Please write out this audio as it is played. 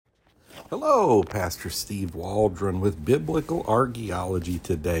Hello, Pastor Steve Waldron with Biblical Archaeology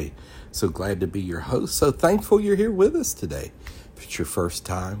today. So glad to be your host. So thankful you're here with us today. If it's your first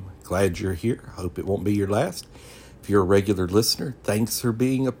time, glad you're here. Hope it won't be your last. If you're a regular listener, thanks for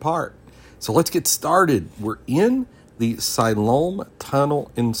being a part. So let's get started. We're in the Siloam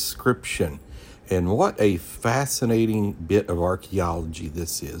Tunnel inscription. And what a fascinating bit of archaeology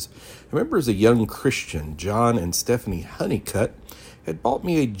this is. I remember as a young Christian, John and Stephanie Honeycutt had bought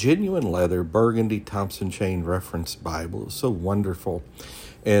me a genuine leather Burgundy Thompson Chain Reference Bible. It was so wonderful.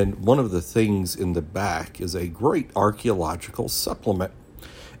 And one of the things in the back is a great archaeological supplement.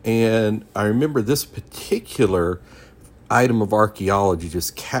 And I remember this particular item of archaeology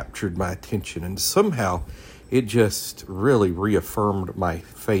just captured my attention. And somehow it just really reaffirmed my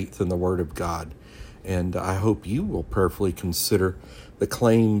faith in the Word of God. And I hope you will prayerfully consider the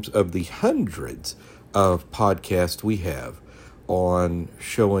claims of the hundreds of podcasts we have on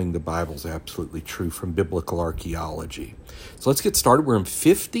showing the Bible's absolutely true from biblical archaeology. So let's get started. We're in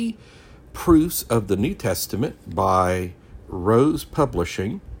 50 Proofs of the New Testament by Rose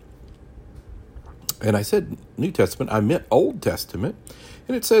Publishing. And I said New Testament, I meant Old Testament.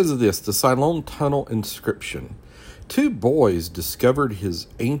 And it says this, the Siloam Tunnel inscription. 2 boys discovered his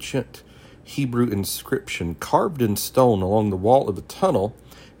ancient Hebrew inscription carved in stone along the wall of the tunnel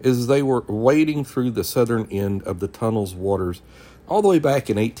as they were wading through the southern end of the tunnel's waters all the way back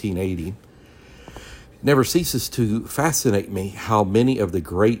in 1880. It never ceases to fascinate me how many of the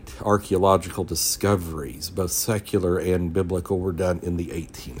great archaeological discoveries, both secular and biblical, were done in the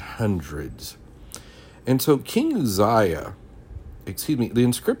 1800s. And so the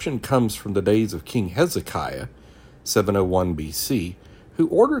inscription comes from the days of King Hezekiah, 701 BC, who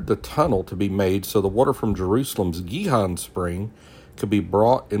ordered the tunnel to be made so the water from Jerusalem's Gihon spring could be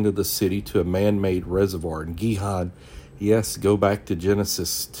brought into the city to a man-made reservoir. And Gihon, yes, go back to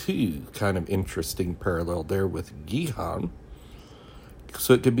Genesis 2. Kind of interesting parallel there with Gihon.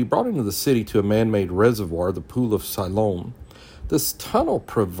 So it could be brought into the city to a man-made reservoir, the Pool of Siloam. This tunnel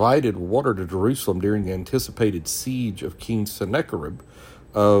provided water to Jerusalem during the anticipated siege of King Sennacherib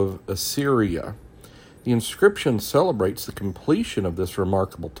of Assyria. The inscription celebrates the completion of this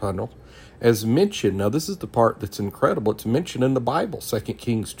remarkable tunnel as mentioned. Now, this is the part that's incredible. It's mentioned in the Bible, 2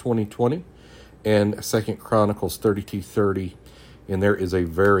 Kings 20:20 and 2 Chronicles 32:30. And there is a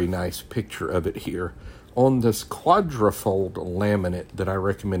very nice picture of it here on this quadrifold laminate that I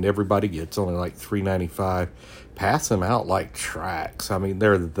recommend everybody get. It's only like $3.95. Pass them out like tracts. I mean,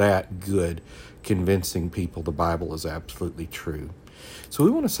 they're that good, convincing people the Bible is absolutely true. So we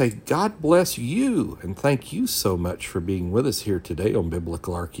want to say God bless you and thank you so much for being with us here today on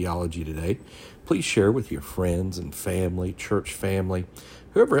Biblical Archaeology Today. Please share with your friends and family, church family,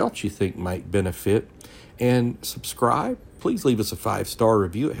 whoever else you think might benefit. And subscribe. Please leave us a 5-star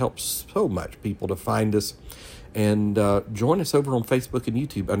review. It helps so much people to find us. And join us over on Facebook and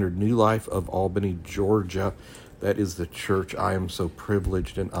YouTube under New Life of Albany, Georgia. That is the church I am so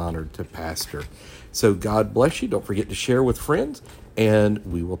privileged and honored to pastor. So God bless you. Don't forget to share with friends. And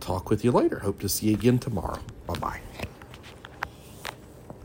we will talk with you later. Hope to see you again tomorrow. Bye-bye.